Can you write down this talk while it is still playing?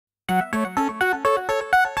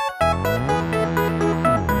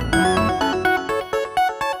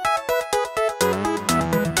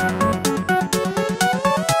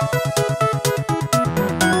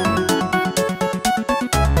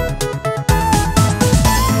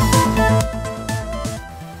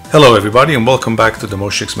Hello everybody and welcome back to the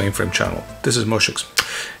Moshix mainframe channel. This is Moshix.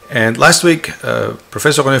 And last week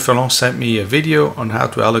Professor Rene Ferland sent me a video on how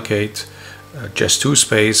to allocate JES2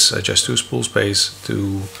 space, JES2 spool space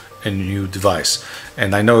to a new device.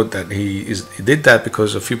 And I know that he did that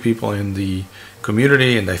because a few people in the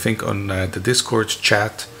community, and I think on the Discord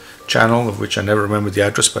chat channel, of which I never remember the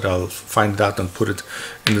address, but I'll find it out and put it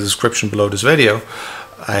in the description below this video.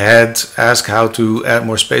 I had asked how to add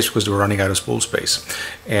more space because they were running out of spool space.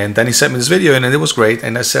 And then he sent me this video and it was great.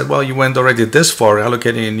 And I said, well, you went already this far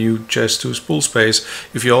allocating a new JES2 spool space.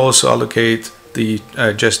 If you also allocate the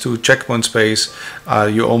JES2 checkpoint space,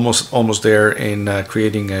 you're almost there in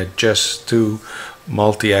creating a JES2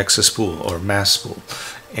 multi-axis spool or mass spool.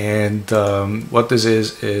 And what this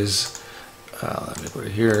is let me put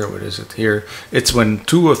it here. What is it here? It's when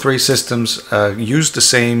two or three systems use the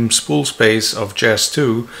same spool space of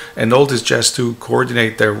JES2, and all this JES2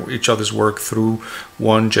 coordinate each other's work through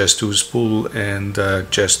one JES2 spool and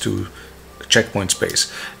JES2 checkpoint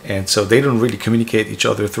space. And so they don't really communicate each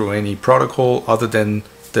other through any protocol other than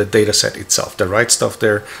the data set itself. They write stuff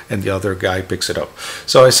there and the other guy picks it up.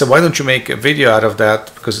 So I said, why don't you make a video out of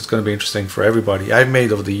that, because it's going to be interesting for everybody. I've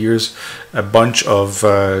made over the years a bunch of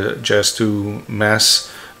JES2 MAS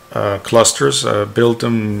clusters, built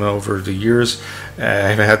them over the years.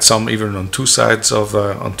 I've had some even on two sides of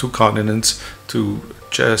on two continents, to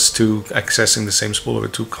JES2 accessing the same spool over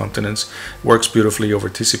two continents. Works beautifully over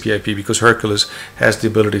TCP/IP because Hercules has the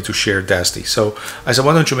ability to share DASD. So I said,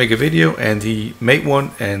 why don't you make a video? And he made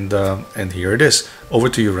one, and here it is. Over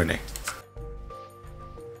to you, Rene.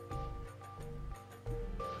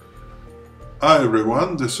 Hi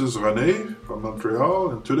everyone, this is Rene from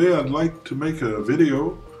Montreal, and today I'd like to make a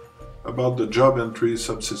video about the job entry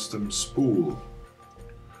subsystem spool.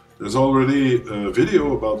 There's already a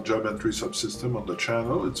video about job entry subsystem on the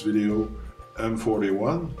channel. It's video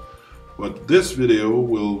M41, but this video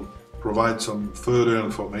will provide some further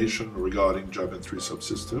information regarding job entry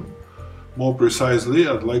subsystem. More precisely,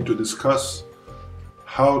 I'd like to discuss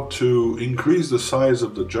how to increase the size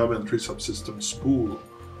of the job entry subsystem spool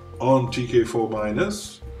on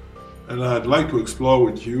TK4-, and I'd like to explore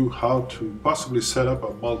with you how to possibly set up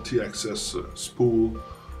a multi-access spool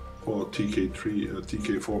for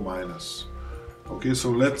TK4-. Okay,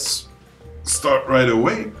 so let's start right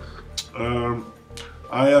away.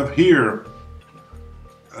 I have here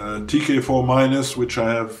TK4-, which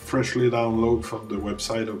I have freshly downloaded from the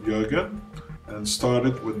website of Jürgen, and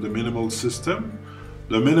started with the minimal system.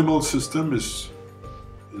 The minimal system is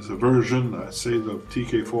a version, I say, of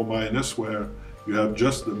TK4-, where you have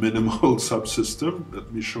just the minimal subsystem.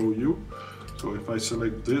 Let me show you. So if I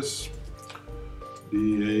select this,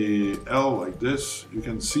 the AL like this, you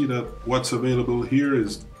can see that what's available here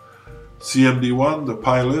is CMD1, the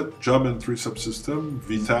pilot, job entry subsystem,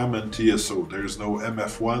 VTAM, and TSO. There's no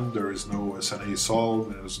MF1, there is no SNA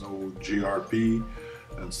solve, there's no GRP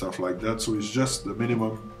and stuff like that. So it's just the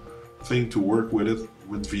minimum thing to work with it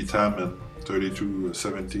with VTAM and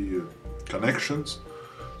 3270 connections.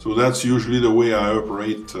 So that's usually the way I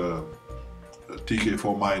operate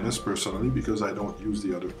TK4- personally, because I don't use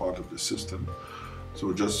the other part of the system.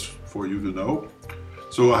 So just for you to know.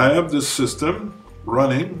 So I have this system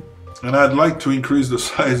running, and I'd like to increase the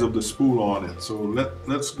size of the spool on it. So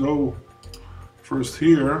let's go first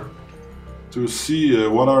here to see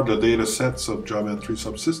what are the data sets of job entry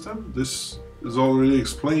subsystem. This is already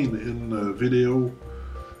explained in video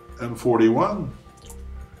M41.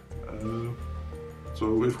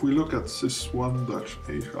 So if we look at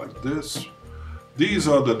sys1.h like this, these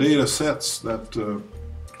are the data sets that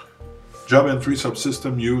job entry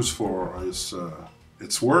subsystem use for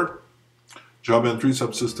its work. Job entry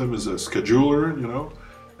subsystem is a scheduler, you know,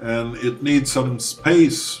 and it needs some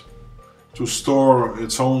space to store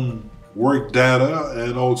its own work data,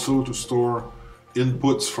 and also to store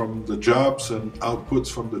inputs from the jobs and outputs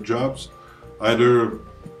from the jobs, either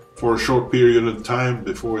for a short period of time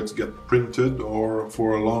before it gets printed, or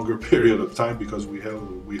for a longer period of time because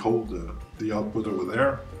we hold the output over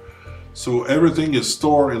there. So everything is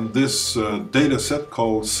stored in this data set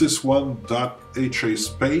called sys1.ha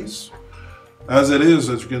space. As it is,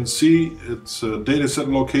 as you can see, it's a data set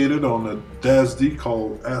located on a DASD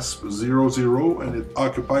called ASP00, and it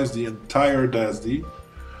occupies the entire DASD.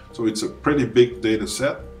 So it's a pretty big data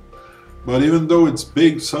set. But even though it's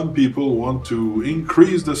big, some people want to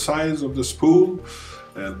increase the size of the spool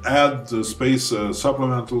and add the space,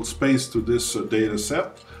 supplemental space to this data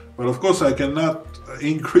set. But of course I cannot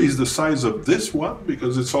increase the size of this one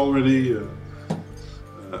because it's already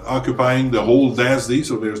occupying the whole DASD,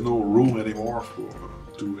 so there's no room anymore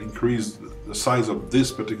to increase the size of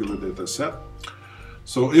this particular data set.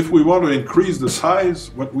 So if we want to increase the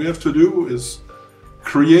size, what we have to do is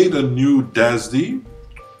create a new DASD.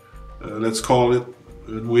 Let's call it,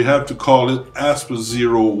 and we have to call it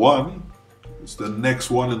ASP01. It's the next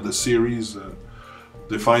one in the series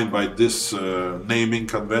defined by this naming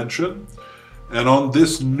convention. And on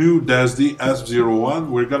this new DASD ASP01,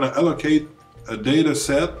 we're going to allocate a data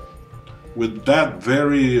set with that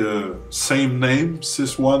very same name,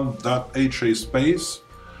 sys1.ha space.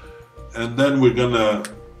 And then we're going to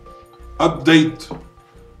update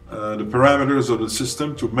the parameters of the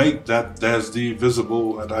system to make that DASD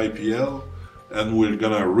visible at IPL. And we're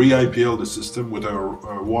going to re-IPL the system with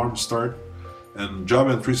a warm start. And job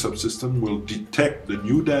entry subsystem will detect the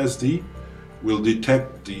new DASD, will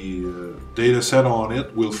detect the data set on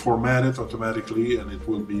it, will format it automatically, and it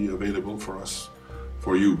will be available for us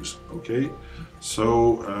for use. Okay,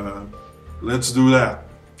 so let's do that.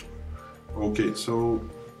 Okay, so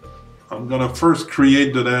I'm gonna first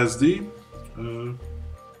create the DASD. Do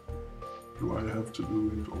I have to do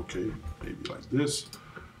it? Okay, maybe like this.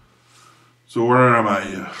 So where am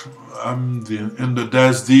I? I'm in the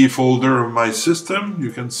DASD folder of my system.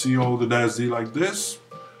 You can see all the DASD like this.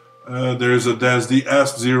 There's a DASD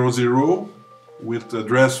ASP00 with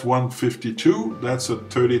address 152. That's a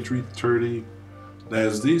 3330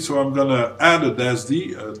 DASD. So I'm gonna add a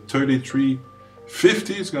DASD, a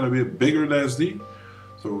 3350. It's gonna be a bigger DASD.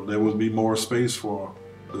 So there will be more space for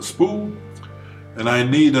the spool. And I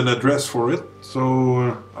need an address for it.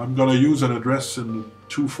 So I'm gonna use an address in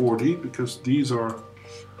 240 because these are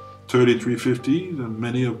 3350 and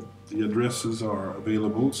many of the addresses are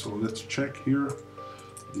available. So let's check here.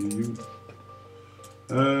 DU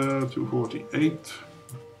 248.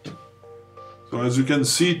 So as you can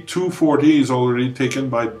see, 240 is already taken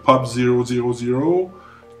by pub 000,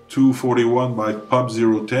 241 by pub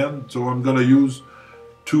 010. So I'm gonna use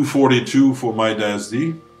 242 for my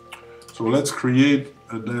DASD. So let's create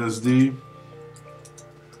a DASD.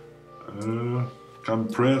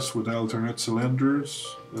 Compress with alternate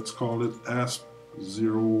cylinders. Let's call it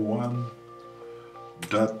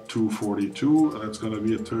ASP01.242. That's going to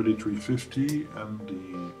be a 3350, and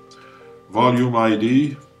the volume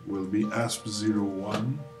ID will be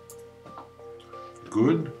ASP01.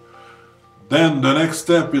 Good. Then the next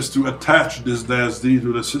step is to attach this DASD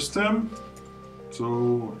to the system.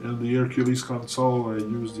 So in the Hercules console, I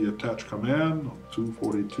use the attach command on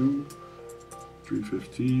 242,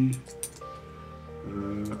 350.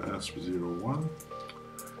 ASP01,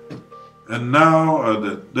 and now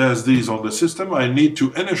the DASD is on the system. I need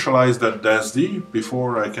to initialize that DASD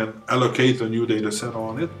before I can allocate a new data set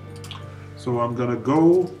on it. So I'm gonna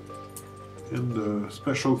go in the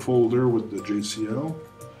special folder with the JCL,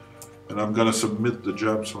 and I'm gonna submit the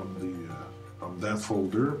jobs from that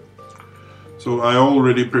folder. So I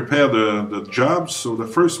already prepared the jobs. So the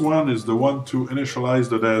first one is the one to initialize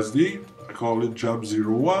the DASD. I call it job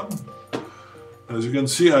 01. As you can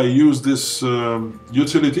see, I use this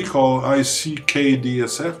utility called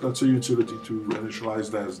ICKDSF. That's a utility to initialize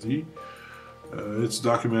DASD. It's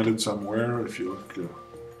documented somewhere if you look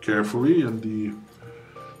carefully. And the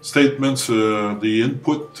statements, the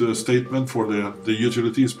input statement for the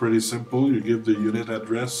utility is pretty simple. You give the unit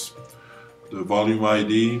address, the volume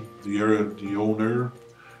ID, the owner,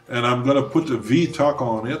 and I'm going to put a VTOC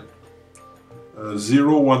on it.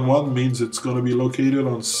 011 means it's going to be located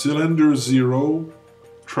on cylinder 0,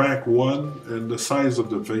 track 1, and the size of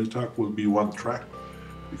the VTOC will be 1 track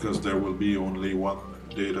because there will be only one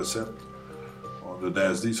data set on the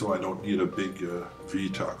DASD, so I don't need a big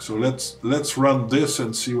VTOC. So let's run this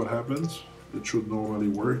and see what happens. It should normally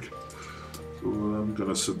work. So I'm going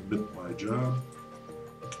to submit my job.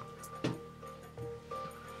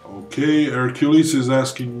 Okay, Hercules is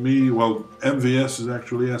asking me, well, MVS is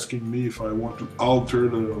actually asking me if I want to alter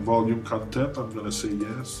the volume content. I'm going to say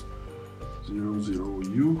yes.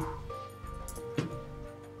 00U.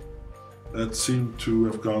 That seemed to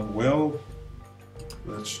have gone well.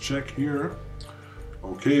 Let's check here.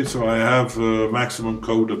 Okay, so I have a maximum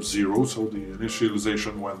code of 0, so the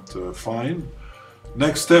initialization went fine.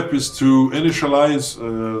 Next step is to initialize,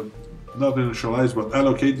 not initialize, but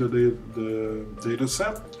allocate the data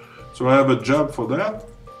set. So I have a job for that.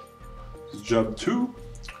 It's job 2.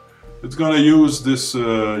 It's going to use this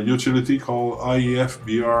utility called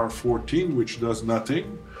IEFBR14, which does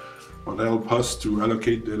nothing, but help us to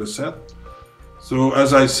allocate data set. So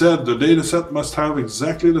as I said, the data set must have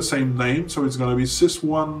exactly the same name, so it's going to be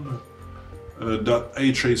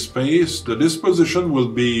sys1.ha space. The disposition will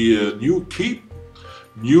be new keep.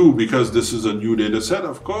 New because this is a new data set,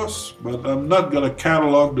 of course, but I'm not going to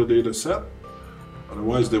catalog the data set.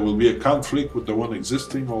 Otherwise there will be a conflict with the one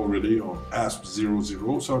existing already on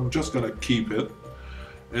ASP00, so I'm just going to keep it.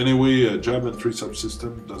 Anyway, a JAB-N3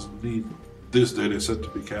 subsystem doesn't need this dataset to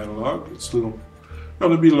be cataloged. It's still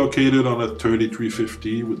going to be located on a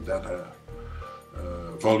 3350 with that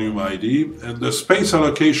volume ID, and the space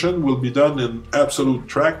allocation will be done in absolute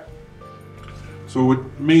track. So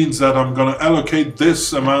it means that I'm going to allocate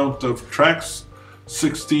this amount of tracks,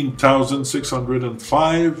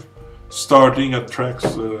 16,605, starting at tracks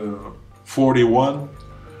 41,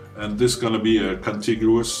 and this is going to be a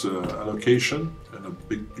contiguous allocation and a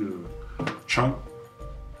big chunk.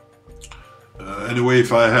 Anyway,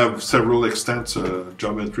 if I have several extents,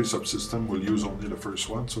 JAB-N3 subsystem will use only the first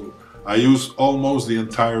one, so I use almost the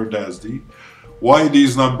entire DASD. Why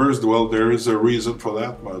these numbers? Well, there is a reason for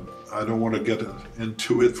that, but I don't want to get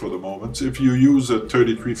into it for the moment. If you use a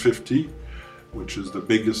 3350, which is the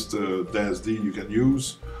biggest DASD you can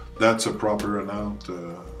use, that's a proper amount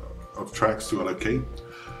of tracks to allocate.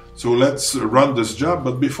 So let's run this job,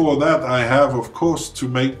 but before that I have, of course, to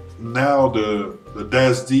make now the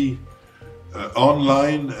DASD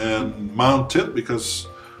online and mount it, because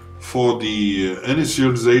for the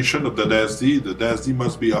initialization of the DASD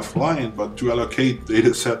must be offline, but to allocate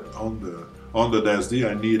dataset on the DASD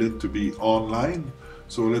I need it to be online.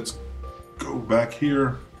 So let's go back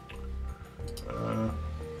here.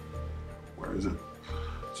 Where is it?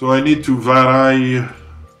 So I need to vary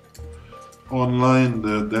online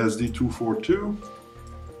the DASD 242.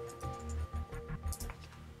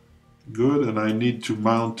 Good, and I need to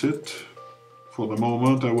mount it. For the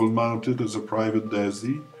moment I will mount it as a private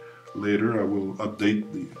DASD. Later I will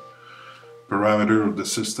update the parameter of the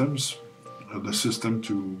system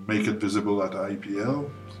to make it visible at IPL.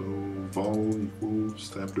 So vol equals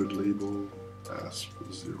standard label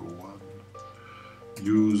ASP01,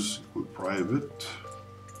 use equal private.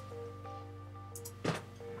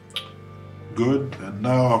 Good, and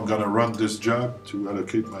now I'm going to run this job to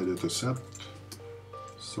allocate my dataset.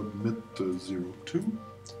 Submit 02.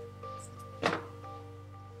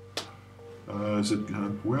 Is it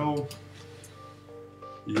going well?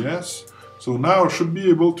 Yes. So now I should be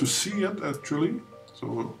able to see it actually.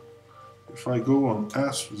 So if I go on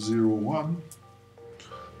ASP01,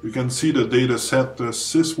 you can see the dataset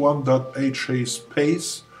sys1.ha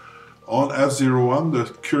space on F01. The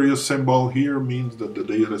curious symbol here means that the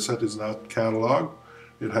dataset is not cataloged.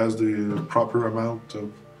 It has the proper amount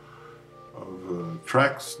of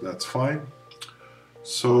tracks. That's fine.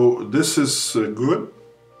 So this is good.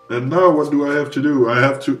 And now what do I have to do? I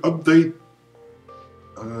have to update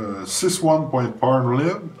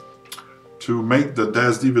sys1.parmlib to make the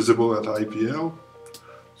DASD visible at IPL.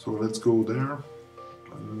 So let's go there.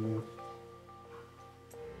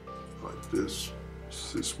 Like this,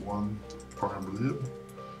 sys1.parmlib.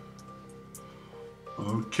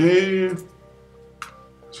 Okay.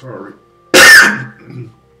 Sorry.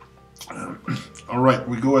 All right,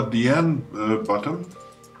 we go at the end button.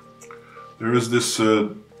 There is this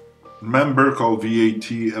member called VAT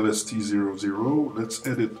LST00. Let's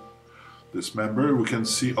edit this member. We can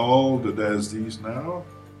see all the DASDs now.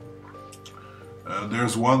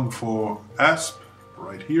 There's one for ASP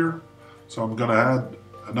right here. So I'm going to add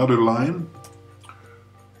another line.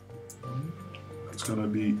 It's going to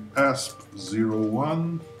be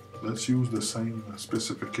ASP01. Let's use the same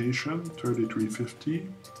specification, 3350.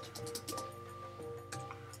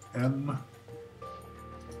 And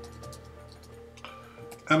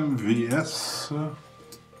MVS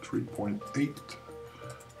 3.8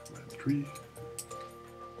 3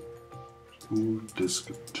 spool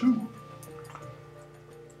disk 2.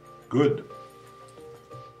 Good.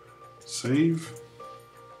 Save.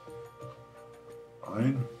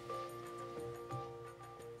 Fine.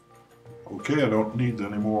 Okay, I don't need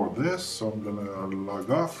any more of this, so I'm gonna log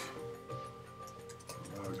off.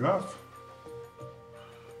 Log off.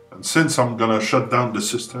 And since I'm gonna shut down the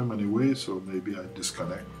system anyway, so maybe I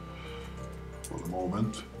disconnect for the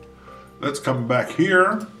moment. Let's come back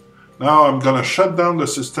here. Now I'm gonna shut down the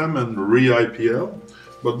system and re-IPL.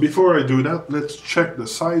 But before I do that, let's check the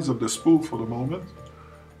size of the spool for the moment.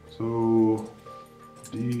 So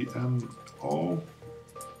DNO.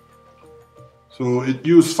 So it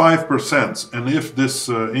used 5%, and if this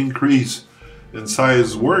increase in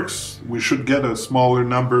size works, we should get a smaller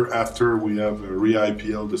number after we have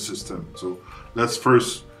re-IPL the system. So let's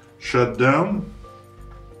first shut down.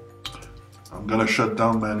 I'm gonna shut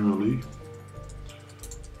down manually.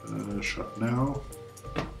 Shut now.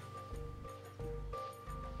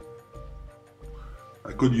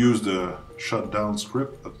 I could use the shutdown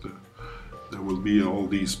script, but there will be all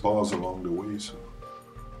these pause along the way, so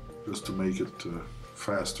just to make it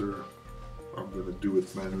faster. I'm going to do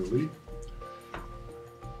it manually.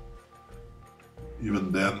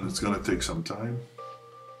 Even then, it's going to take some time.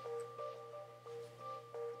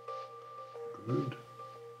 Good.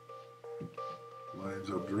 Lines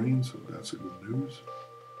are drained, so that's a good news.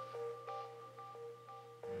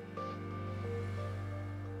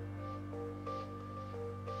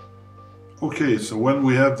 Okay, so when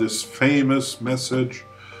we have this famous message,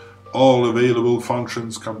 all available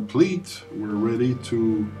functions complete, we're ready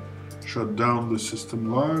to shut down the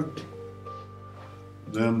system log,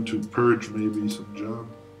 then to purge maybe some job.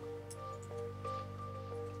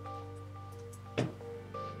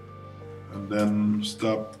 And then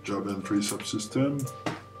stop job entry subsystem.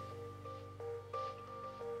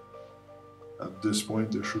 At this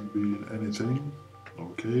point there should be anything.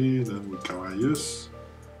 Okay, then we try yes.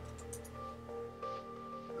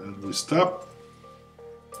 And we stop.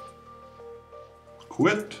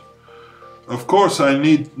 Quit. Of course, I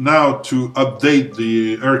need now to update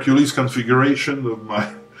the Hercules configuration of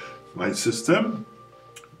my system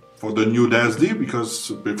for the new JES2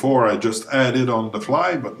 because before I just added on the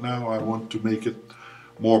fly, but now I want to make it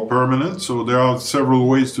more permanent. So there are several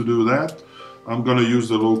ways to do that. I'm going to use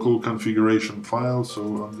the local configuration file.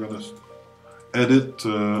 So I'm going to edit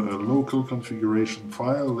a local configuration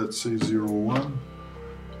file, let's say 01,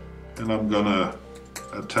 and I'm going to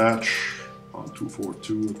attach on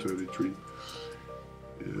 242.33.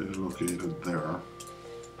 Located there.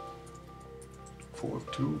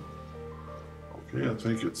 42. Okay, I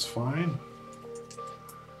think it's fine.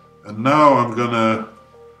 And now I'm gonna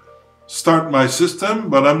start my system,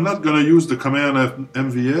 but I'm not gonna use the command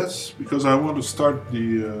MVS because I want to start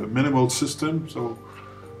the minimal system. So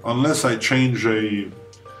unless I change a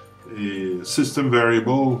system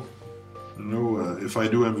variable, you know, if I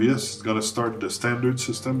do MVS, it's gonna start the standard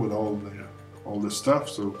system with all the stuff.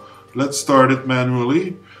 So let's start it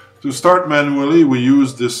manually. To start manually, we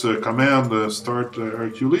use this command start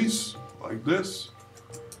Hercules, like this.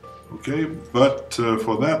 Okay, but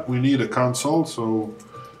for that we need a console, so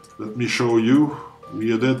let me show you.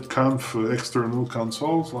 We did conf external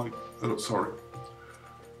consoles, like,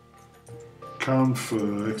 conf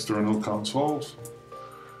external consoles.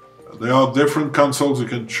 There are different consoles you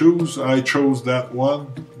can choose. I chose that one,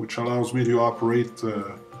 which allows me to operate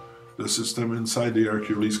the system inside the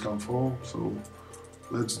Hercules console. So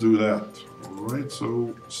let's do that. Alright,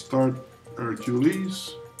 so start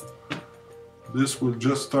Hercules. This will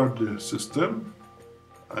just start the system.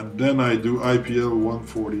 And then I do IPL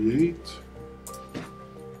 148.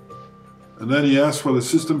 And then he asks for the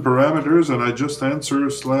system parameters, and I just answer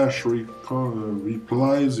 /reply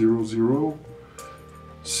 00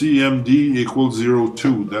 CMD equals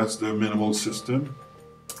 02. That's the minimal system.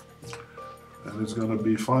 And it's going to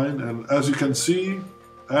be fine. And as you can see,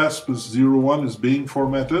 ASP01 is being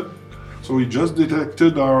formatted. So he just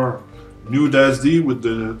detected our new JES2 with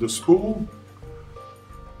the spool.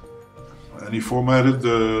 And he formatted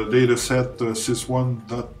the dataset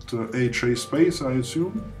sys1.ha space, I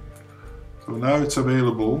assume. So now it's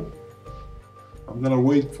available. I'm going to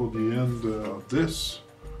wait for the end of this.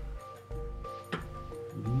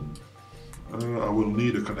 I will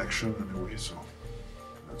need a connection anyway, so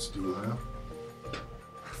let's do that.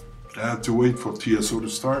 I have to wait for TSO to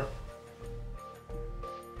start.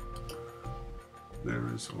 There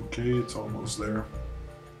is okay, it's almost there.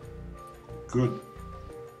 Good.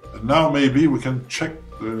 And now maybe we can check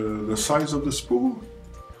the size of the spool.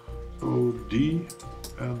 So D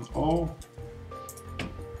and O.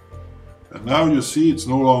 And now you see it's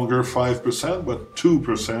no longer 5%, but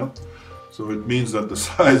 2%. So it means that the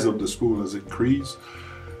size of the spool has increased.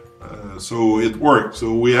 So it worked.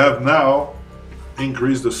 So we have now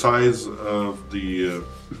increased the size of the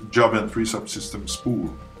job entry subsystem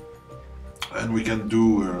spool. And we can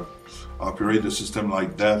do operate the system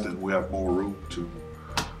like that, and we have more room to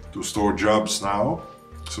store jobs now.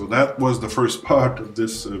 So that was the first part of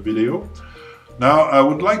this video. Now I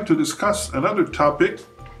would like to discuss another topic.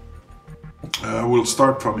 We'll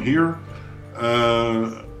start from here,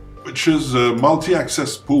 which is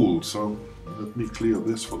multi-access spool. So let me clear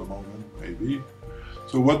this for the moment, maybe.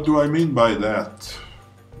 So what do I mean by that?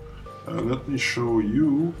 Let me show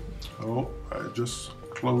you. Oh, I just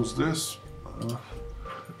closed this.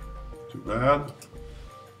 Too bad.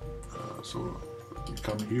 So let me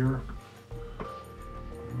come here.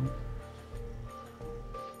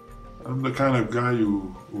 I'm the kind of guy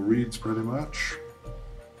who reads pretty much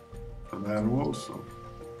the manual. So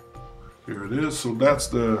here it is. So that's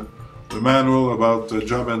the manual about the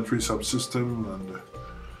job entry subsystem and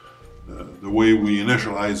the way we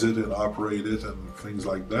initialize it and operate it and things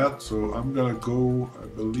like that. So I'm gonna go, I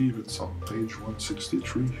believe it's on page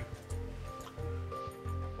 163.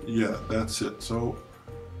 Yeah, that's it. So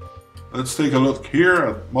let's take a look here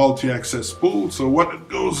at multi-access spool. So what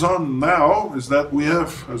goes on now is that we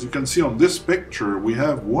have, as you can see on this picture, we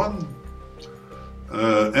have one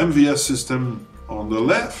MVS system on the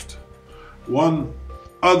left, one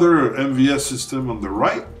other MVS system on the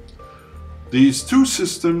right. These two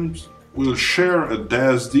systems will share a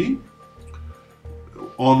DASD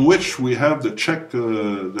on which we have the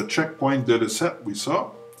checkpoint data set we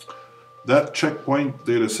saw. That checkpoint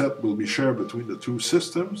data set will be shared between the two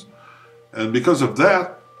systems, and because of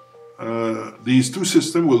that, these two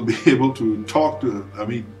systems will be able to talk to,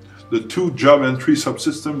 the two job entry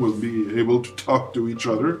subsystems will be able to talk to each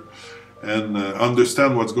other and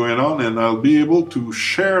understand what's going on, and I'll be able to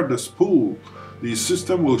share the spool. The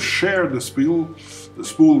system will share the spool. The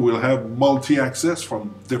spool will have multi-access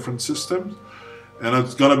from different systems, and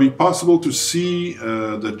it's going to be possible to see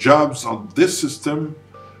the jobs on this system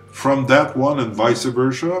from that one and vice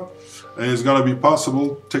versa. And it's going to be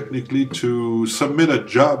possible technically to submit a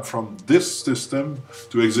job from this system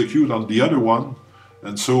to execute on the other one,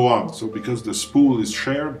 and so on. So because the spool is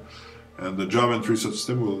shared, and the job entry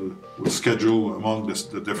system will schedule among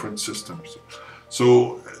the different systems.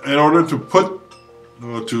 So in order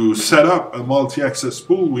to set up a multi-access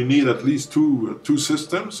spool, we need at least two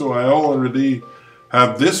systems. So I already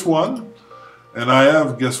have this one, and I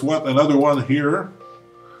have, guess what, another one here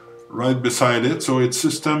right beside it. So it's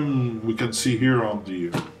system, we can see here on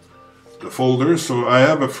the folder. So I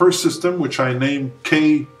have a first system which I named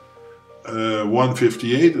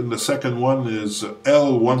K158, and the second one is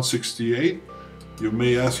L168. You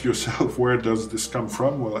may ask yourself, where does this come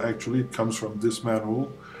from? Well, actually it comes from this manual.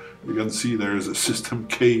 You can see there is a system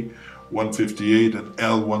K158 and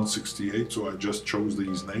L168, so I just chose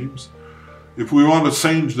these names. If we want to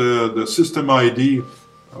change the system ID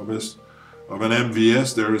of an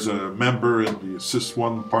MVS, there is a member in the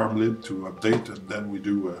sys1 parmlib to update, and then we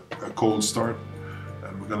do a cold start,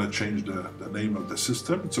 and we're going to change the name of the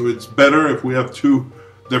system. So it's better if we have two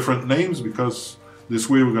different names, because this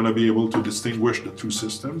way we're going to be able to distinguish the two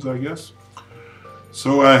systems, I guess.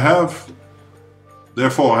 So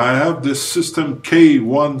therefore I have this system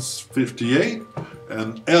K158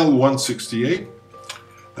 and L168.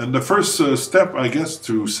 And the first step, I guess,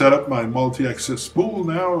 to set up my multi-access spool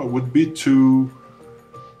now would be to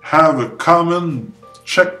have a common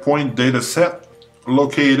checkpoint data set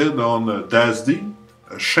located on a DASD,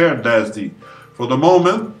 a shared DASD. For the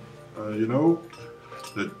moment,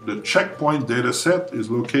 the checkpoint data set is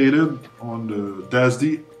located on the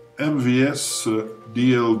DASD MVS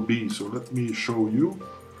DLB. So let me show you.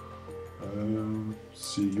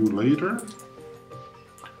 See you later.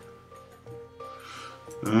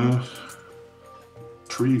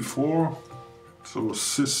 3, 4, so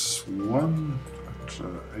sys1 at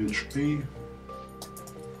HA.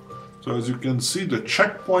 So as you can see, the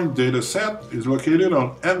checkpoint data set is located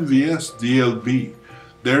on MVS DLB.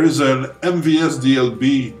 There is an MVS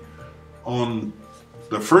DLB on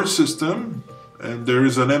the first system, and there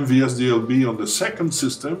is an MVS DLB on the second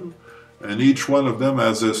system, and each one of them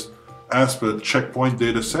has this ASPA checkpoint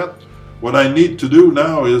data set. What I need to do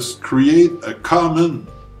now is create a common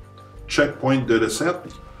checkpoint data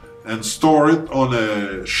set and store it on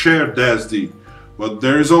a shared DASD. But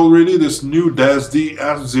there is already this new DASD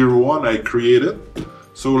F01 I created.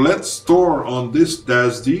 So let's store on this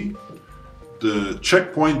DASD the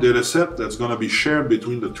checkpoint data set that's going to be shared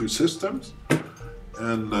between the two systems.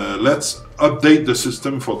 And let's update the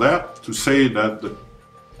system for that to say that the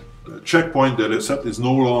checkpoint data set is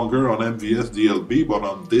no longer on MVS DLB, but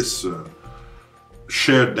on this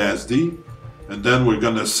shared DASD. And then we're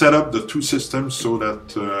going to set up the two systems so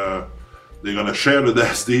that they're going to share the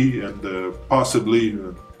DASD and possibly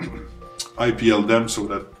IPL them so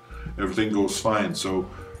that everything goes fine. So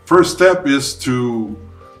first step is to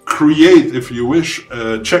create, if you wish,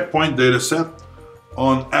 a checkpoint data set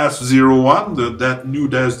on AS01, that new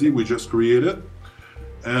DASD we just created,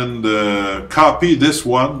 and copy this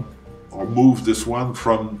one or move this one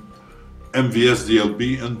from MVS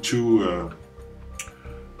DLB into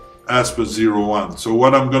ASPA01. So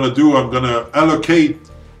what I'm going to do, I'm going to allocate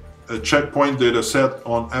a checkpoint data set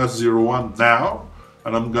on AS01 now,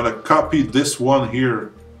 and I'm going to copy this one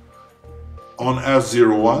here on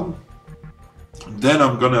AS01. Then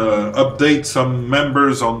I'm going to update some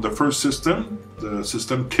members on the first system, the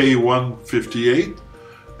system K158,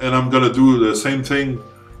 and I'm going to do the same thing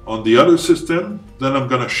on the other system. Then I'm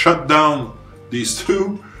going to shut down these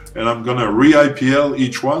two, and I'm going to re-IPL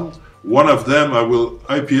each one. One of them I will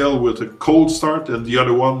IPL with a cold start, and the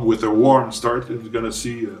other one with a warm start, and you're going to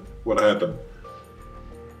see what happened.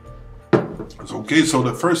 Okay, so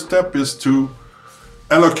the first step is to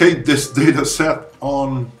allocate this data set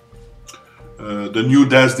on the new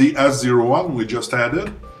DASD S01 we just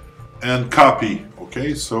added and copy.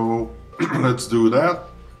 Okay, so let's do that.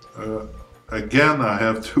 Again, I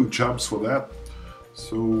have 2 jobs for that.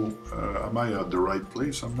 So am I at the right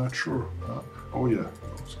place? I'm not sure. Oh yeah.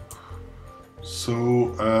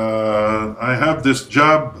 So I have this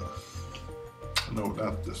job, no,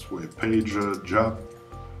 not this way, page job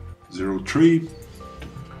 03.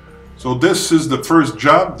 So this is the first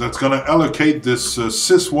job that's going to allocate this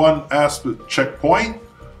sys1 ASP checkpoint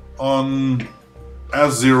on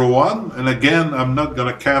S01. And again, I'm not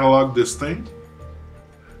going to catalog this thing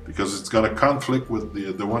because it's going to conflict with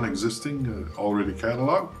the one existing already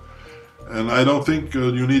cataloged. And I don't think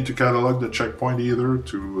you need to catalog the checkpoint either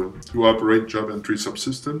to operate job entry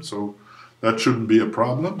subsystem, so that shouldn't be a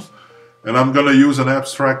problem. And I'm going to use an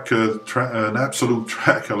abstract, an absolute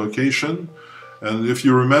track allocation. And if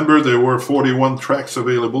you remember, there were 41 tracks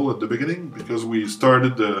available at the beginning because we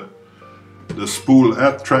started the spool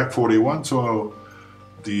at track 41. So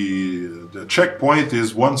the checkpoint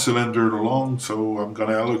is 1 cylinder long, so I'm going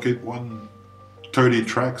to allocate 130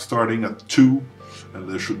 tracks starting at 2, and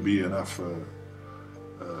there should be enough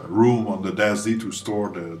room on the DASD to store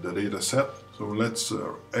the data set. So let's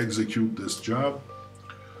execute this job.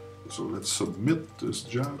 So let's submit this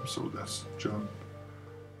job. So that's job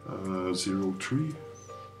 03.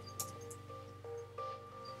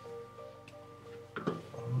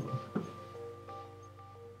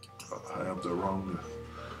 I have the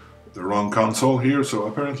wrong console here, so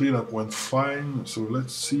apparently that went fine. So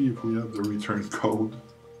let's see if we have the return code.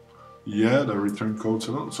 Yeah, the return code.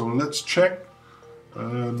 So let's check.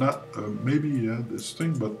 Not maybe this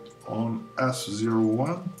thing, but on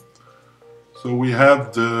S01. So we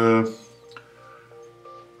have the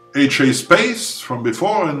HA space from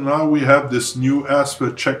before, and now we have this new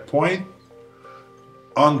ASP checkpoint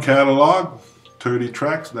on catalog, 30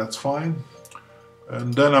 tracks, that's fine.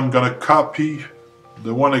 And then I'm going to copy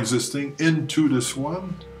the one existing into this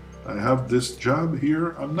one. I have this job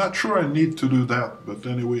here. I'm not sure I need to do that, but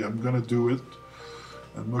anyway, I'm going to do it.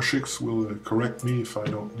 And Moshix will correct me if I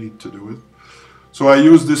don't need to do it. So I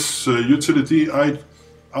use this utility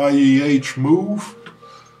IEH move.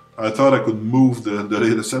 I thought I could move the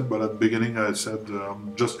data set, but at the beginning I said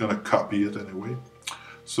I'm just going to copy it anyway.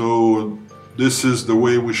 So this is the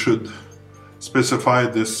way we should specify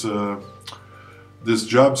this this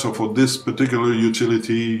job. So for this particular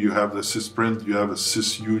utility, you have the sysprint, you have a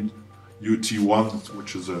sysut1,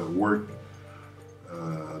 which is a work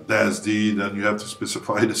DASD, then you have to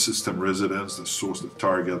specify the system residence, the source, the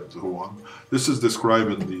target, so on. This is described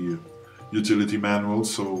in the utility manual.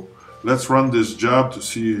 So let's run this job to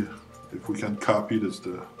see if we can copy this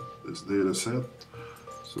data set.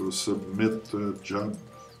 So submit job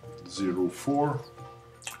 04.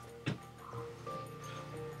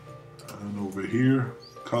 And over here,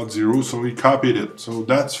 code 0, so we copied it. So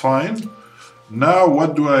that's fine. Now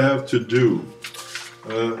what do I have to do?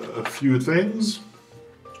 A few things.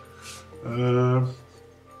 I'm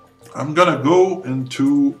gonna go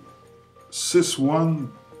into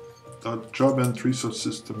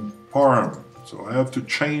sys1.jobentry_system parm. So I have to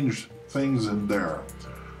change things in there.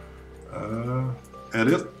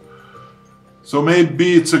 Edit. So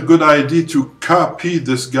maybe it's a good idea to copy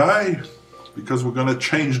this guy because we're gonna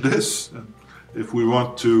change this if we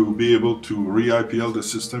want to be able to re-IPL the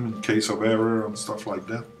system in case of error and stuff like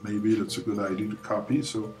that. Maybe that's a good idea to copy.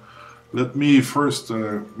 So let me first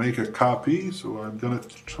make a copy. So I'm gonna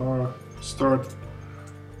start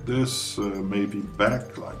this maybe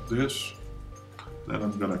back like this. Then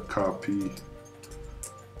I'm gonna copy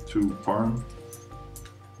to parm.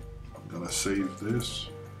 I'm gonna save this.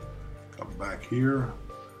 Come back here.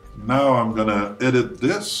 Now I'm gonna edit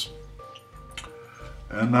this.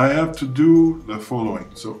 And I have to do the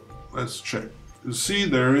following. So let's check. You see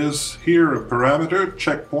there is here a parameter,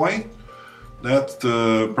 checkpoint. That's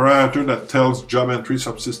the parameter that tells job entry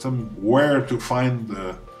subsystem where to find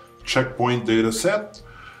the checkpoint data set.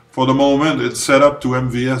 For the moment it's set up to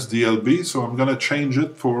MVS DLB, so I'm going to change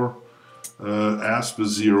it for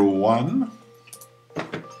ASP01.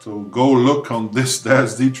 So go look on this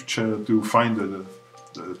DASD to find the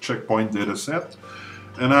checkpoint data set.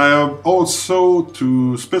 And I have also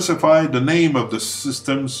to specify the name of the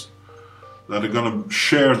systems that are going to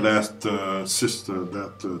share that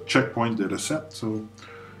checkpoint data set. So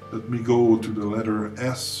let me go to the letter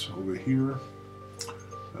S over here.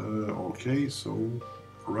 Okay, so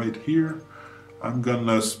right here, I'm going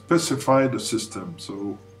to specify the system.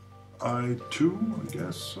 So I2, I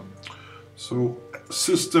guess. So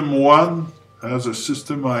system 1 has a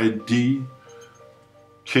system ID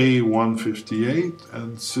K158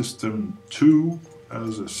 and system 2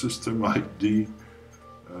 as a system ID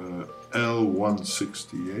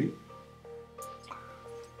L168.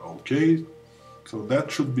 Okay, so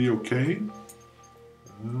that should be okay.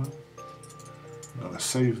 I'm gonna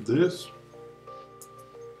save this,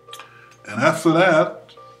 and after that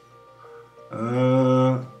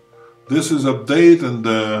this is update, and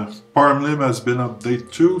the parmlib has been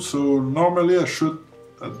updated too, so normally I should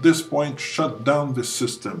at this point shut down this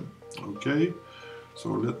system. Okay, so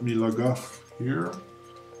let me log off here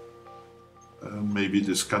and maybe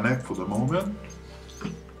disconnect for the moment,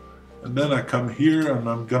 and then I come here and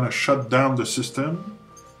I'm gonna shut down the system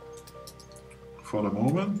for the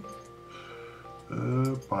moment.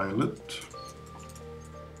 Pilot.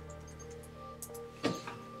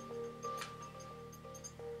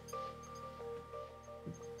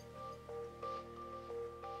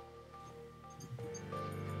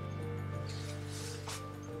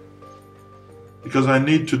 Because I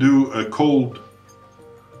need to do a cold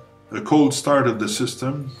start of the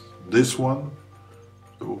system, this one.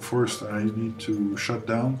 So first I need to shut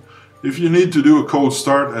down. If you need to do a cold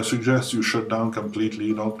start, I suggest you shut down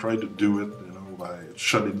completely. Don't try to do it, you know, by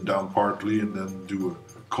shutting down partly and then do a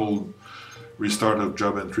cold restart of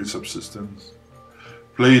job entry subsystem.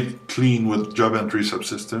 Play it clean with job entry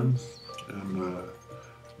subsystem, and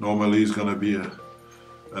normally he's gonna be a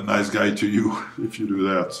nice guy to you if you do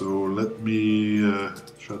that. So let me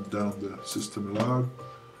shut down the system log.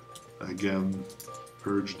 Again,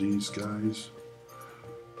 purge these guys.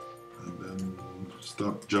 And then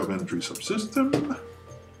stop job entry subsystem.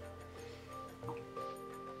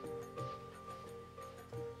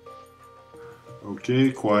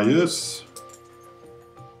 Okay, quiet.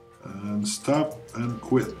 And stop and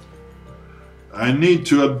quit. I need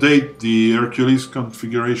to update the Hercules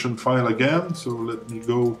configuration file again, so let me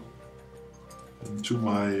go into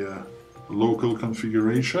my local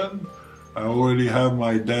configuration. I already have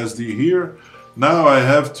my DASD here. Now I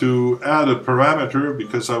have to add a parameter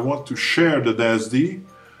because I want to share the DASD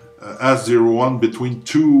as01 between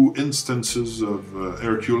two instances of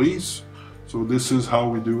Hercules. So this is how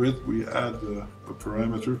we do it. We add a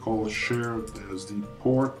parameter called share DASD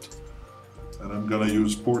port. And I'm gonna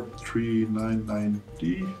use port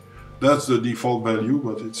 399D. That's the default value,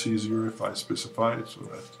 but it's easier if I specify it so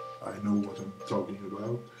that I know what I'm talking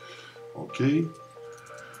about. Okay.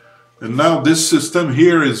 And now this system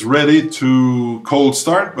here is ready to cold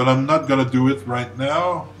start, but I'm not gonna do it right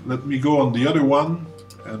now. Let me go on the other one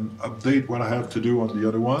and update what I have to do on the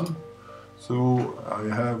other one. So I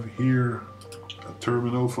have here a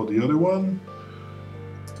terminal for the other one.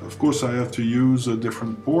 Of course I have to use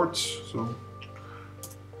different ports. So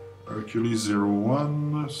Hercules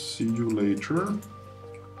 01, see you later.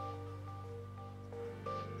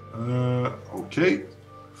 Okay,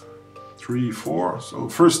 3, 4. So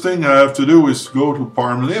first thing I have to do is go to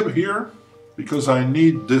parmlib here, because I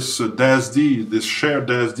need this DASD, this shared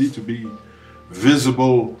DASD, to be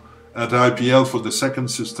visible at IPL for the second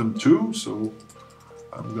system too. So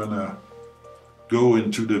I'm gonna go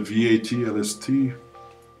into the VAT LST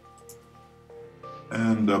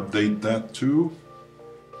and update that too,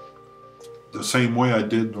 the same way I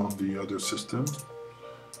did on the other system.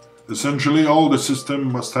 Essentially all the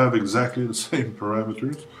system must have exactly the same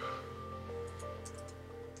parameters.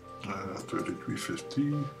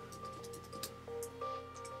 3350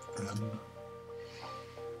 and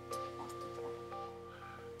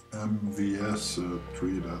MVS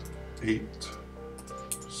 3.8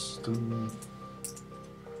 system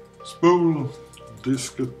spool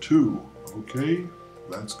disk 2. Okay,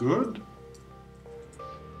 that's good.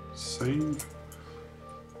 Save.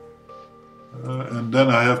 And then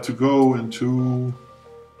I have to go into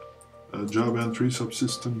job entry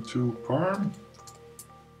subsystem 2 parm.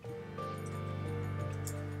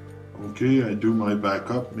 Okay, I do my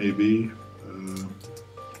backup maybe.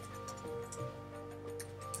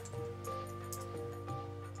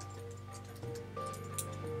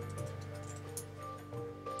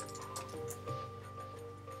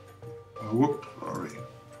 Whoop, sorry,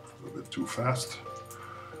 a bit too fast.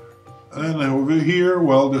 And over here,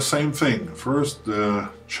 well, the same thing. First, the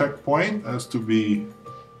checkpoint has to be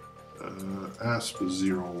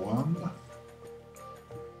ASP01.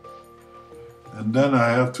 And then I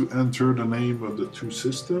have to enter the name of the two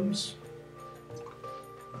systems.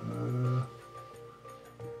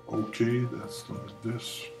 Okay, that's like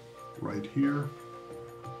this right here.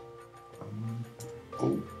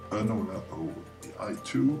 No, not O, the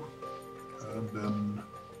I2. And then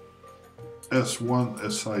S1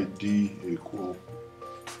 SID equal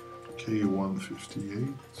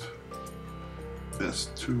K158,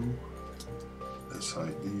 S2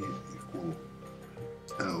 SID equal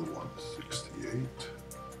L168.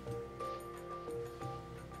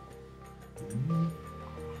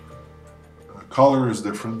 Color is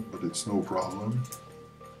different, but it's no problem.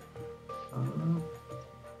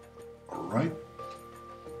 Alright.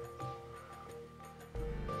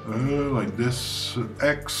 Like this,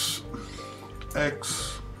 X,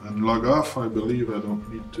 and log off. I believe I don't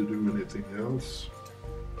need to do anything else.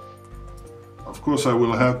 Of course, I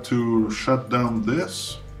will have to shut down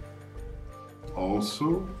this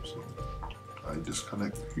also. So I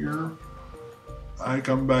disconnect here. I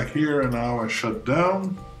come back here and now I shut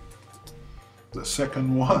down the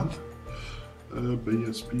second one.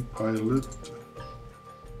 BSP pilot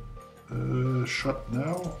shut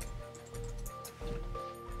now.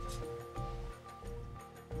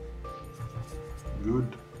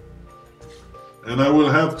 Good. And I will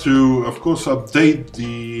have to, of course, update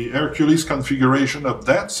the Hercules configuration of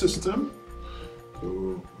that system.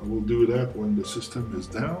 So I will do that when the system is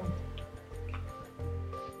down.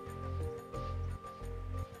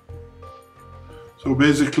 So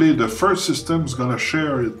basically the first system is going to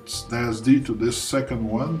share its DASD to this second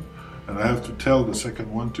one, and I have to tell the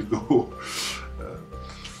second one to go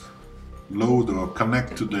load or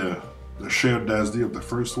connect to the shared DASD of the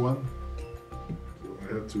first one. So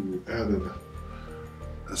I have to add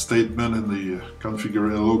a statement in the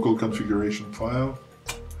local configuration file.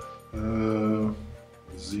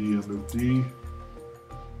 Z end of D,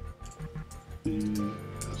 S1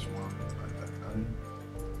 and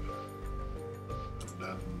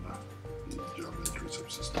then the job entry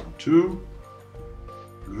subsystem 2.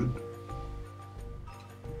 Good.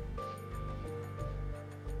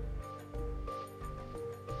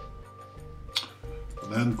 And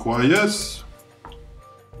then QoS,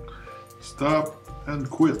 stop and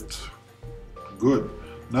quit. Good.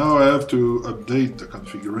 Now I have to update the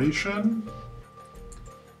configuration.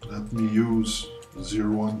 Let me use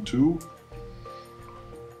 012.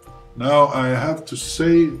 Now I have to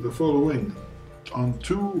say the following. On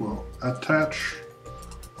 2, attach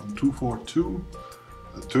on 242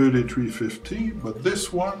 3350, but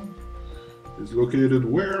this one is located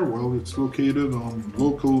where? Well, it's located on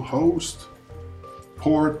localhost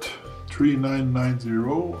port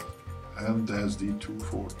 3990 and DASD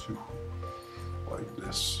 242, like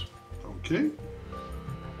this. Okay,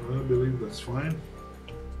 I believe that's fine.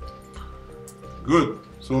 Good.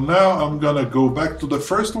 So now I'm gonna go back to the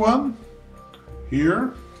first one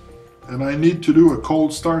here, and I need to do a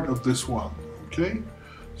cold start of this one. Okay,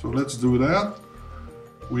 so let's do that.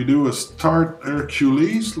 We do a start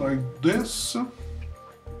Hercules like this,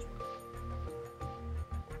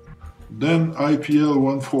 then IPL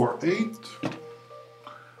 148,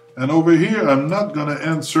 and over here I'm not gonna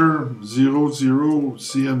answer 00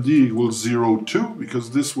 CMD equals 02 because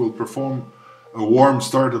this will perform a warm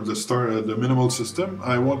start of the minimal system.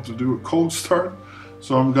 I want to do a cold start,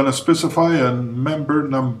 so I'm going to specify a member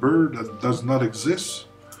number that does not exist,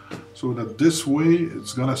 so that this way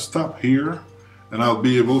it's going to stop here and I'll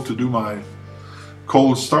be able to do my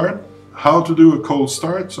cold start. How to do a cold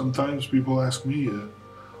start? Sometimes people ask me,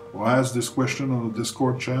 or ask this question on the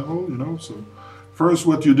Discord channel, you know. So first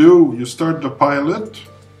what you do, you start the pilot.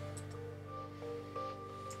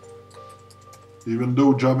 Even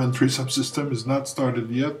though job entry subsystem is not started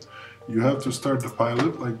yet, you have to start the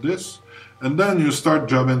pilot like this. And then you start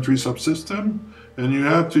job entry subsystem, and you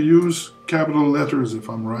have to use capital letters if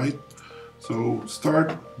I'm right. So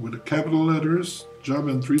start with the capital letters, job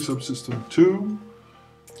entry subsystem 2,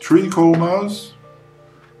 3 commas.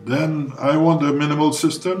 Then I want a minimal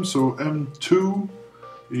system, so M2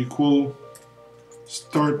 equal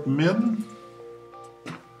start min.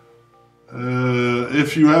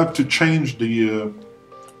 If you have to change the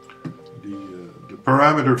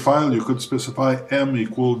parameter file, you could specify M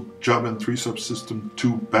equal job entry subsystem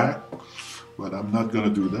 2 back, but I'm not going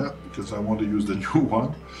to do that because I want to use the new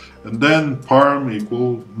one. And then parm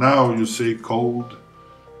equal, now you say cold,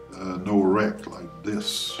 no rec, like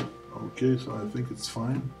this. Okay, so I think it's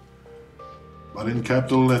fine, but in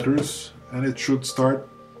capital letters, and it should start.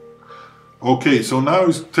 Okay, so now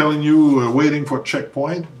it's telling you waiting for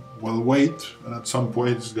checkpoint. Well, wait, and at some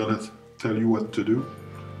point it's gonna tell you what to do.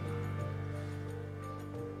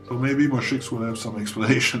 So maybe Moshix will have some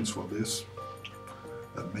explanations for this,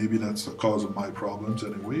 and maybe that's the cause of my problems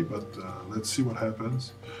anyway, but let's see what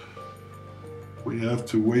happens. We have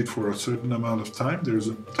to wait for a certain amount of time. There's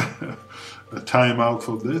a, a timeout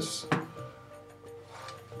for this,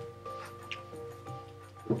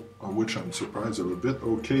 of which I'm surprised a little bit.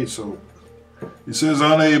 Okay, so it says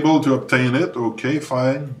unable to obtain it. Okay,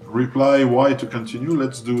 fine. Reply Y to continue.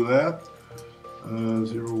 Let's do that.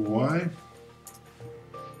 0Y.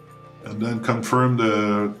 and then confirm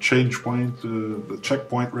the change point, the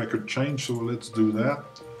checkpoint record change. So let's do that.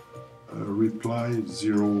 Reply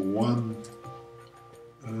 01.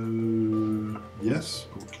 Yes,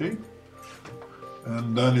 okay.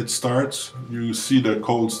 And then it starts. You see the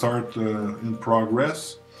code start in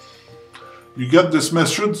progress. You get this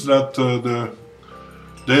message that the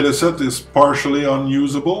dataset is partially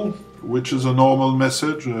unusable, which is a normal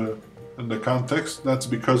message in the context. That's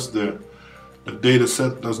because the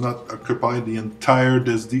dataset does not occupy the entire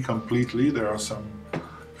DSD completely. There are some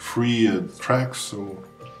free tracks, so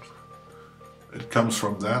it comes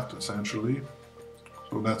from that essentially.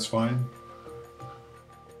 So that's fine.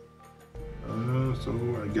 So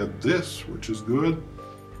I get this, which is good.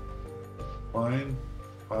 Fine,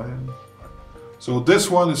 fine. So this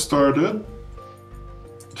one is started.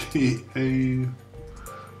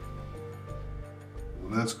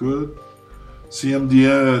 That's good.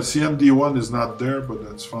 CMD1 is not there, but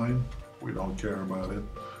that's fine. We don't care about it.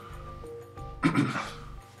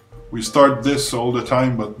 We start this all the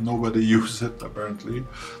time, but nobody uses it apparently.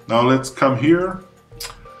 Now let's come here.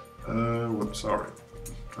 Whoops, sorry.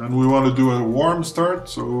 And we want to do a warm start,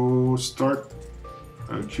 so start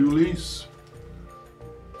QLease.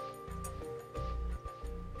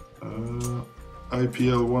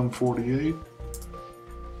 IPL 148.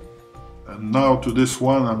 And now to this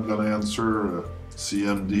one, I'm going to answer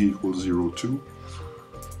CMD equals 02.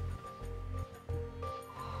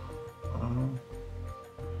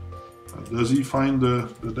 Does he find the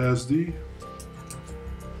DASD?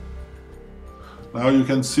 Now you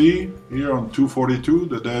can see here on 242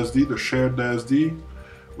 the DASD, the shared DASD,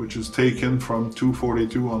 which is taken from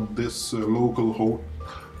 242 on this local host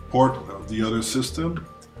port of the other system.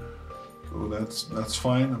 So that's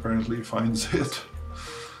fine. Apparently finds it.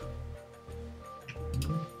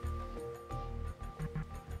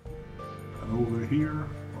 And over here,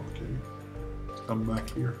 okay. Come back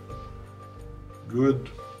here. Good.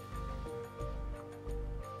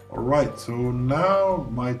 Alright, so now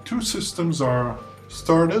my two systems are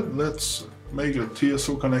started. Let's make a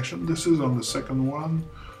TSO connection. This is on the second one,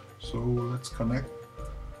 so let's connect.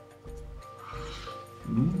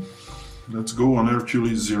 Let's go on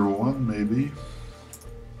Hercules 01 maybe.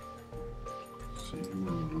 See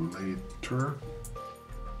you later.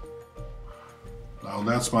 Now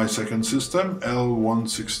that's my second system,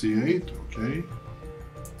 L168, okay.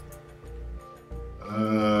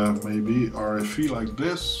 Maybe RFE like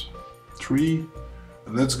this, 3,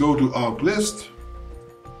 and let's go to out list.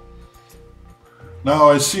 Now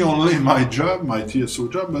I see only my job, my TSO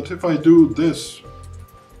job, but if I do this,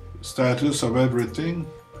 status of everything,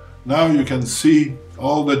 now you can see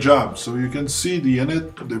all the jobs. So you can see the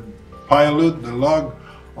init, the pilot, the log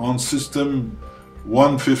on system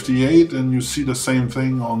 158, and you see the same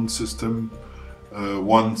thing on system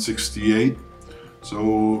 168.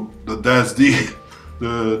 So the DASD,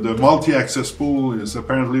 the multi-access spool is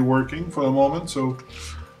apparently working for the moment, so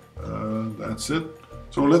that's it.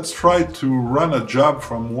 So let's try to run a job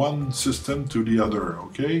from one system to the other,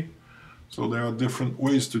 okay? So there are different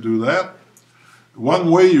ways to do that.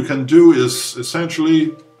 One way you can do is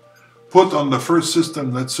essentially put on the first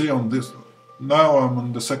system, let's say on this, now I'm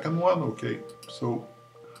on the second one, okay. So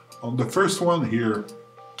on the first one here,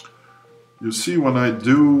 you see when I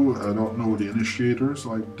do, I don't know, the initiators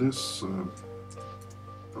like this,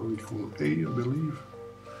 equal A, I believe.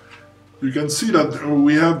 You can see that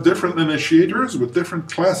we have different initiators with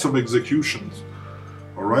different class of executions.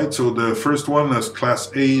 Alright, so the first one is class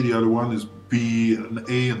A, the other one is B and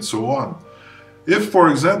A and so on. If, for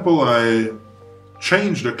example, I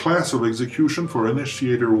change the class of execution for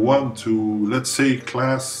initiator 1 to, let's say,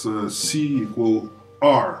 class C equal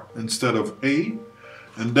R instead of A,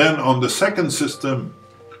 and then on the second system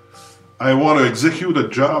I want to execute a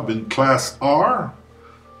job in class R,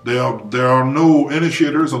 there are no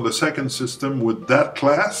initiators on the second system with that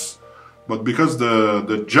class, but because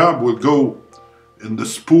the job will go in the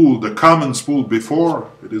spool, the common spool before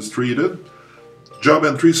it is treated, job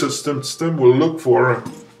entry system will look for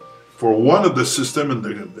one of the system in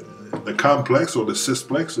the complex or the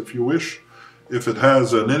sysplex, if you wish, if it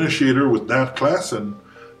has an initiator with that class, and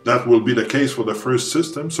that will be the case for the first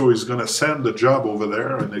system. So he's going to send the job over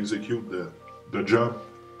there and execute the job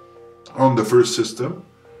on the first system.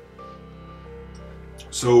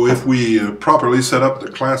 So if we properly set up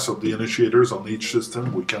the class of the initiators on each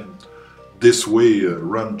system, we can this way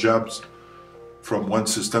run jobs from one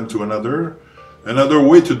system to another. Another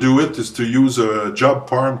way to do it is to use a job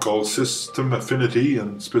parm called system affinity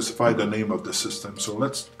and specify the name of the system. So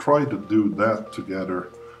let's try to do that together.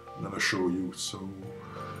 I'm going to show you. So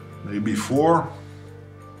maybe 4,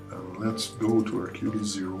 and let's go to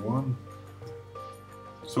RQD01.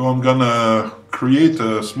 So I'm gonna create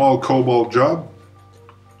a small COBOL job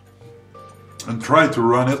and try to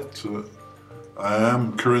run it. I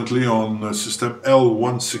am currently on system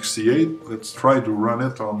L168. Let's try to run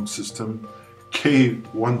it on system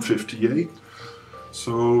K158.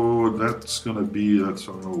 So that's gonna be, let's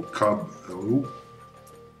don't know, cob hello.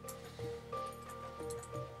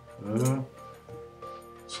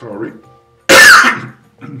 Sorry.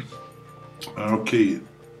 Okay.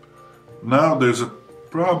 Now there's a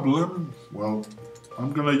problem. Well,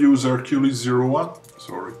 I'm gonna use RQD01.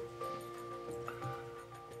 Sorry.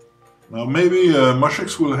 Now maybe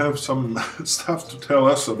Moshix will have some stuff to tell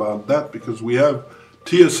us about that, because we have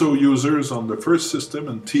TSO users on the first system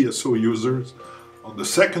and TSO users on the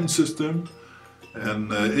second system,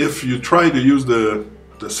 and if you try to use the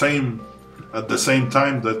same at the same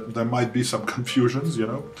time, that there might be some confusions, you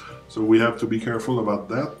know. So we have to be careful about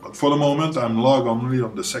that. But for the moment, I'm logged only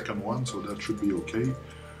on the second one, so that should be okay.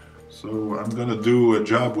 So I'm gonna do a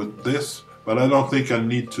job with this, but I don't think I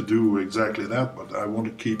need to do exactly that, but I want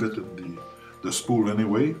to keep it in the spool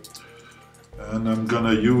anyway. And I'm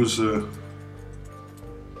gonna use a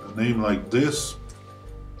name like this.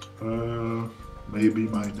 Maybe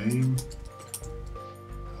my name,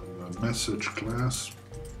 and a message class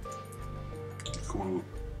equal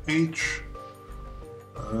H.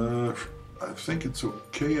 I think it's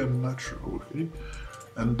okay, I'm not sure, okay.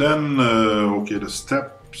 And then, okay, the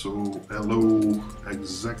step, so hello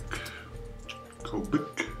exec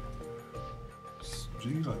cobic,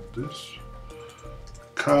 G like this,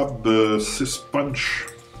 cob syspunch,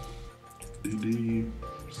 dd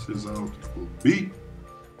sysout equal B.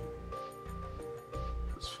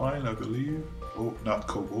 That's fine, I believe. Oh, not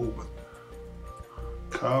COBOL, but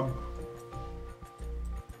cob.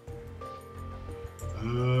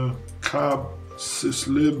 Cob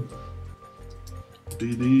syslib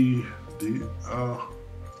dd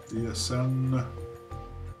dsn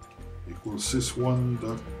equals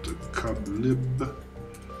sys1.coblib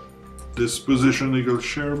disposition equals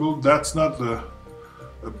shareable. That's not a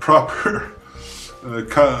proper a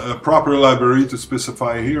proper library to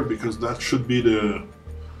specify here, because that should be the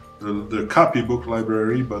copybook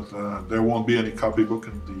library, but there won't be any copybook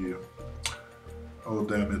in the oh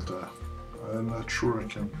damn it, I'm not sure I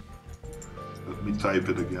can. Let me type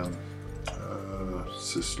it again.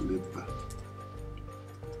 Syslib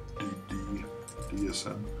dd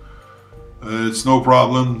dsn. It's no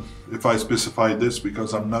problem if I specify this,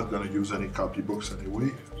 because I'm not going to use any copybooks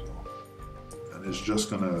anyway. So, and it's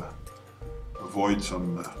just going to avoid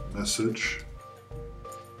some message.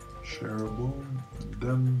 Shareable. And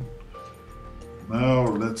then now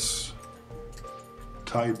let's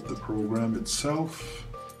type the program itself.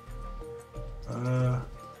 I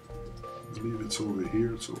believe it's over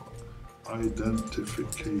here, so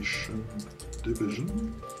identification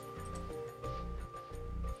division,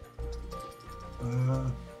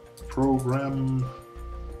 program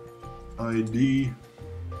ID,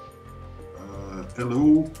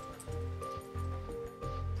 hello,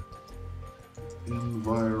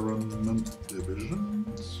 environment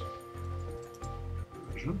divisions,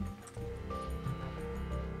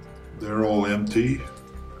 they're all empty.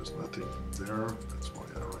 There's nothing there, that's why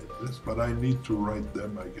I write this, but I need to write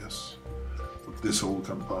them, I guess, with this old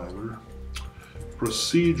compiler.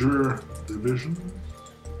 Procedure division,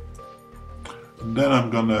 and then I'm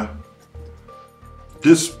gonna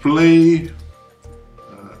display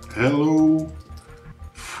hello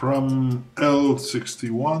from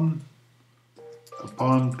L61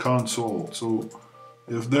 upon console. So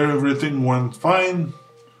if everything went fine,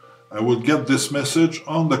 I would get this message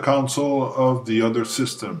on the console of the other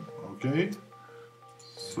system, okay?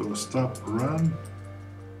 So stop run,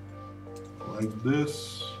 like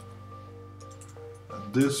this,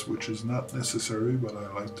 and this, which is not necessary, but I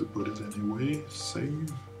like to put it anyway, save.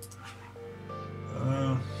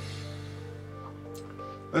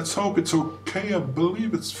 Let's hope it's okay, I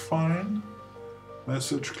believe it's fine.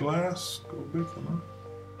 Message class, go back,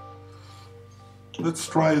 let's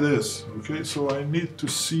try this. Okay, so I need to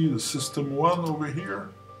see the system 1 over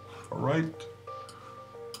here. All right,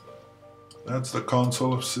 that's the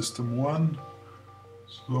console of system 1.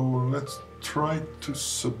 So let's try to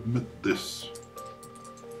submit this.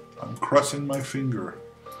 I'm crossing my finger.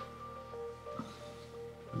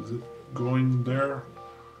 Is it going there?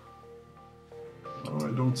 No,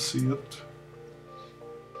 I don't see it.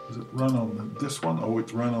 Does it run on this one? Oh,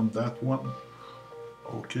 it ran on that one.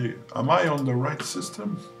 Okay, am I on the right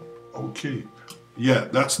system? Okay, yeah,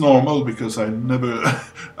 that's normal, because I never,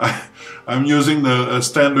 I'm using a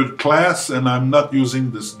standard class, and I'm not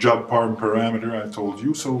using this job parm parameter I told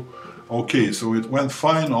you, so Okay, so it went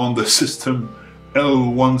fine on the system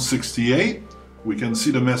L168. We can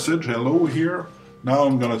see the message, hello here. Now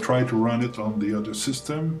I'm gonna try to run it on the other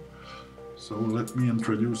system. So let me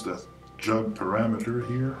introduce that job parameter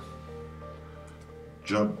here.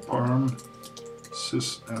 Job parm,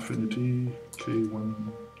 sys affinity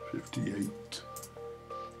K158.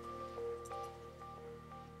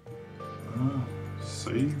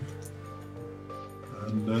 Save.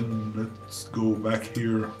 And then let's go back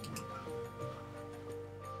here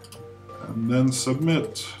and then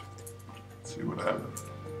submit. Let's see what happens.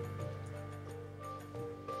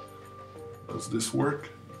 Does this work?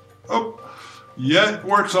 Oh, yeah, it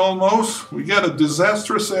works almost. We get a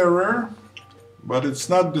disastrous error, but it's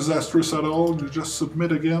not disastrous at all. You just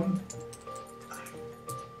submit again.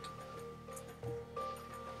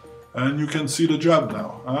 And you can see the job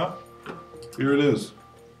now, huh? Here it is.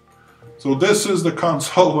 So this is the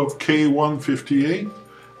console of K158,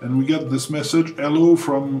 and we get this message, hello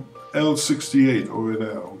from L68 over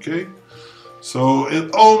there, okay? So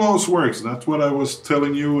it almost works. That's what I was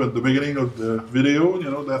telling you at the beginning of the video.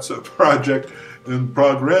 You know, that's a project in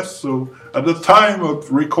progress. So at the time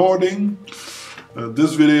of recording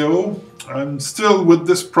this video, I'm still with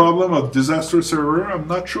this problem of disastrous error. I'm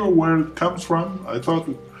not sure where it comes from.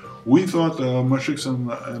 We thought, Mushix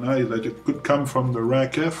and I, that it could come from the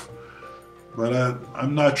RACF, but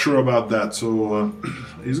I'm not sure about that. So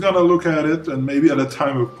he's gonna look at it, and maybe at the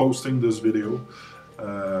time of posting this video,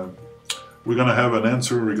 we're gonna have an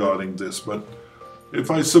answer regarding this. But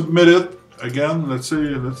if I submit it again, let's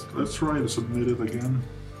try to submit it again.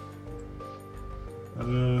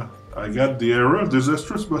 I got the error,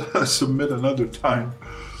 disastrous, but I submit another time.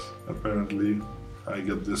 Apparently, I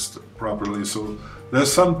get this properly. So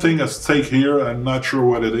there's something at stake here. I'm not sure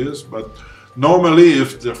what it is, but normally,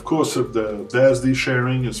 of course, if the DASD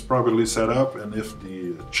sharing is properly set up, and if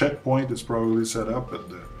the checkpoint is properly set up, and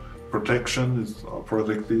the protection is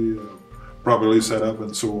properly set up,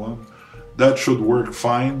 and so on, that should work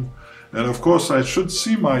fine. And of course, I should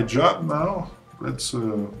see my job now. Let's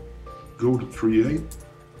go to create.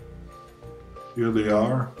 Here they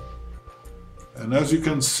are. And as you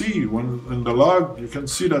can see, when in the log, you can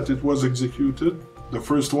see that it was executed. The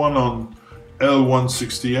first one on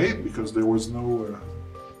L168, because there was no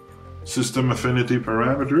system affinity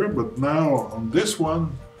parameter. But now on this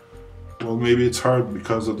one, well, maybe it's hard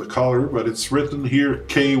because of the color, but it's written here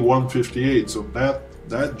K158. So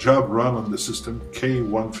that job run on the system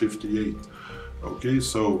K158. Okay,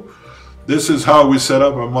 so this is how we set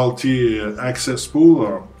up a multi-access spool.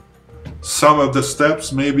 Or some of the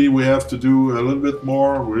steps, maybe we have to do a little bit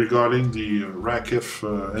more regarding the RACF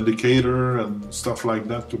indicator and stuff like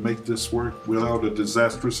that to make this work without a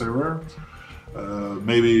disastrous error.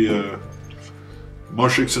 Maybe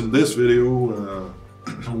Mushix in this video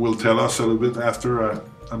will tell us a little bit after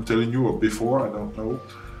I'm telling you, or before, I don't know.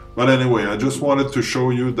 But anyway, I just wanted to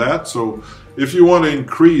show you that. So if you want to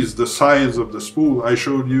increase the size of the spool, I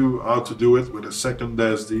showed you how to do it with a second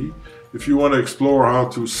DASD. If you want to explore how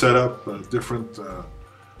to set up a different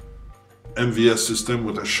MVS system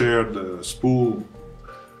with a shared spool,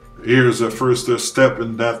 here's a first step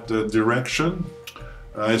in that direction.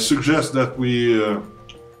 I suggest that we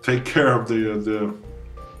take care of the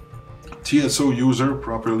TSO user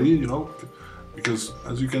properly, you know, because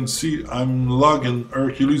as you can see, I'm logging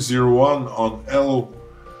Hercules 01 on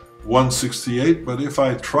L168, but if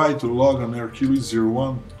I try to log on Hercules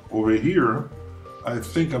 01 over here, I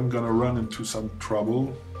think I'm gonna run into some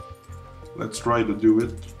trouble. Let's try to do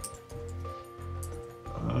it.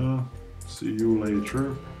 See you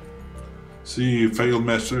later. See, failed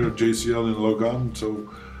message JCL in logon. So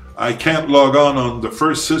I can't log on the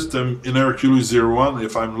first system in Hercules 01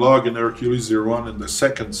 if I'm logging Hercules 01 in the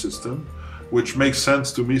second system, which makes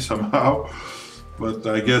sense to me somehow. But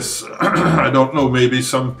I guess, I don't know, maybe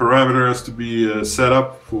some parameter has to be set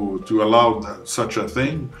up to allow such a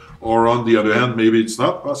thing. Or on the other hand, maybe it's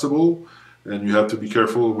not possible, and you have to be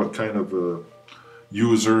careful what kind of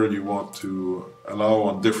user you want to allow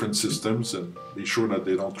on different systems, and be sure that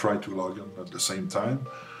they don't try to log in at the same time.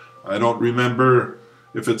 I don't remember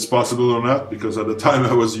if it's possible or not, because at the time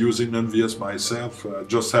I was using MVS myself, I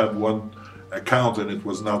just had one account and it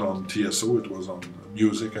was not on TSO, it was on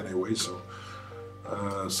music anyway. So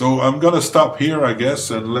I'm gonna stop here, I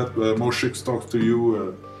guess, and let Mushix talk to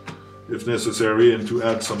you if necessary, and to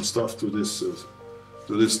add some stuff to this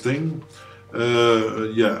thing.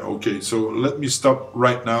 Yeah, okay, so let me stop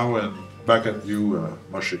right now and back at you,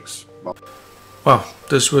 Mushix. Bye. Wow,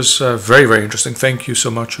 this was very, very interesting. Thank you so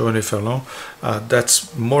much, Rene Ferland.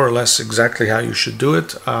 That's more or less exactly how you should do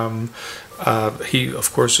it. He,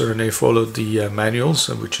 of course, Rene followed the manuals,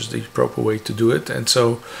 which is the proper way to do it. And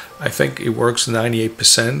so I think it works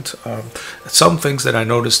 98%. Some things that I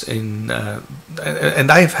noticed and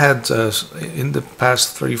I've had in the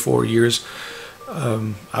past 3-4 years,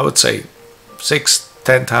 I would say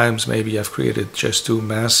 6-10 times maybe I've created JES2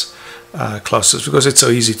 MAS clusters, because it's so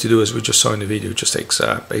easy to do, as we just saw in the video. It just takes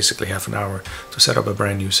basically half an hour to set up a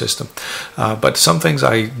brand new system. But some things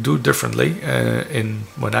I do differently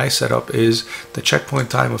when I set up is the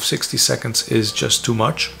checkpoint time of 60 seconds is just too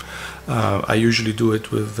much. I usually do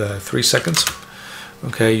it with 3 seconds.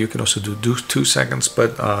 Okay, you can also do 2 seconds,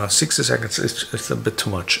 but 60 seconds is a bit too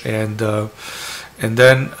much. And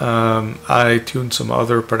then I tune some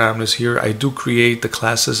other parameters here. I do create the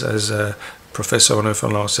classes as Professor Rene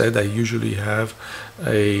Ferland said. I usually have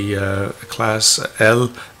a class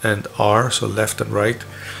L and R, so left and right,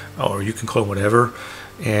 or you can call them whatever,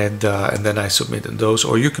 and then I submit in those.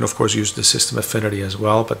 Or you can of course use the system affinity as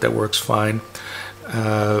well, but that works fine.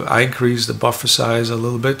 I increase the buffer size a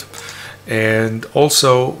little bit, and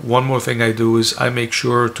also one more thing I do is I make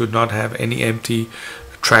sure to not have any empty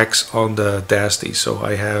tracks on the DASD. So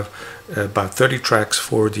I have about 30 tracks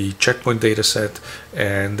for the checkpoint data set,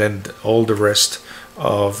 and then all the rest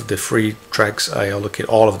of the free tracks I allocate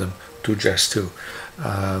all of them to JES2.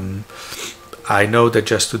 I know that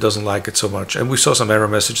JES2 doesn't like it so much, and we saw some error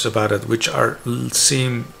messages about it which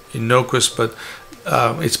seem innocuous, but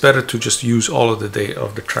it's better to just use all of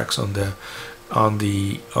the tracks on the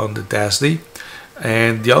DASD.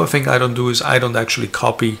 And the other thing I don't do is I don't actually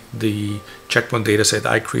copy the checkpoint dataset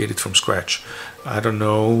I created from scratch. I don't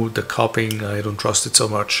know the copying, I don't trust it so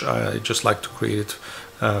much. I just like to create it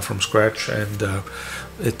from scratch, and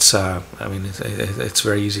it's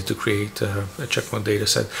very easy to create a checkpoint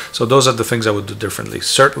dataset. So those are the things I would do differently.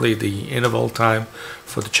 Certainly the interval time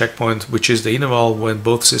for the checkpoint, which is the interval when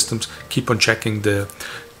both systems keep on checking the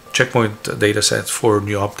checkpoint data set for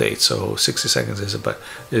new updates. So 60 seconds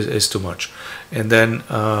is too much. And then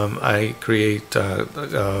I create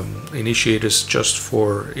initiators just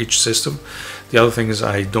for each system. The other thing is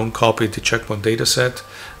I don't copy the checkpoint data set,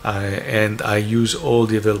 and I use all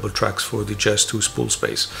the available tracks for the JES2 spool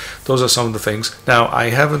space. Those are some of the things. Now I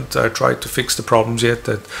haven't tried to fix the problems yet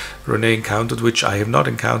that Rene encountered, which I have not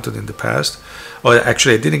encountered in the past. Or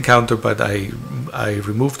actually I did encounter, but I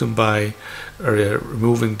removed them by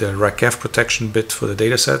removing the RACF protection bit for the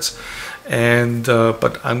data sets. And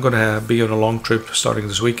but I'm gonna be on a long trip starting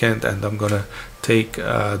this weekend, and I'm gonna take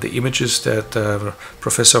the images that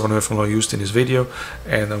Professor Rene Ferland used in his video,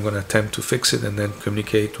 and I'm gonna attempt to fix it and then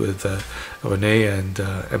communicate with Rene and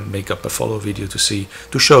make up a follow video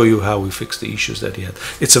to show you how we fix the issues that he had.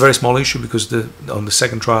 It's a very small issue because on the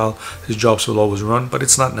second trial his jobs will always run, but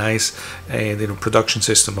it's not nice, and in a production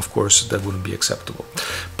system of course that wouldn't be acceptable.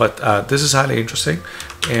 But this is highly interesting,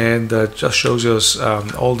 and just shows us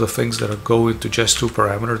all the things that go into JES2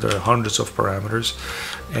 parameter. There are hundreds of parameters,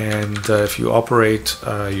 and if you operate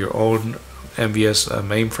your own MVS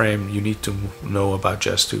mainframe, you need to know about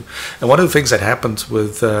JES2. And one of the things that happens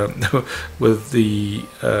with with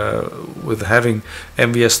having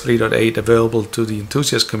MVS 3.8 available to the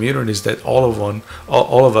enthusiast community is that all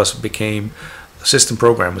of us became system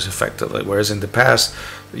programmers effectively, whereas in the past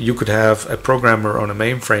you could have a programmer on a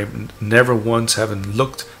mainframe never once having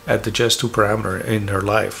looked at the JES2 parameter in their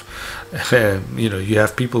life. You know, you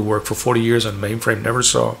have people who work for 40 years on mainframe, never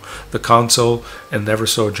saw the console and never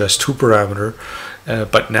saw a JES2 parameter.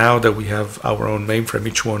 But now that we have our own mainframe,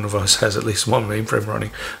 each one of us has at least one mainframe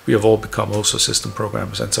running, we have all become also system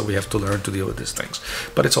programmers, and so we have to learn to deal with these things.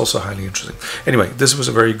 But it's also highly interesting. Anyway, this was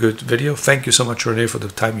a very good video. Thank you so much, Rene, for the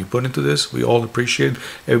time you put into this. We all appreciate it.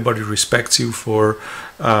 Everybody respects you for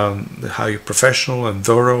how you're professional and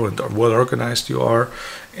thorough and well organized you are,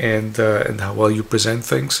 and how well you present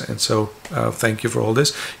things. And so thank you for all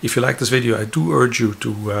this. If you like this video, I do urge you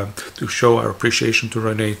to show our appreciation to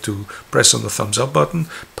Rene, to press on the thumbs up button,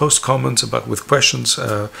 post comments with questions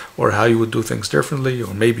or how you would do things differently,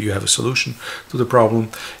 or maybe you have a solution to the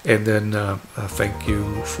problem. And then thank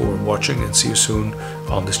you for watching, and see you soon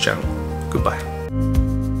on this channel. Goodbye.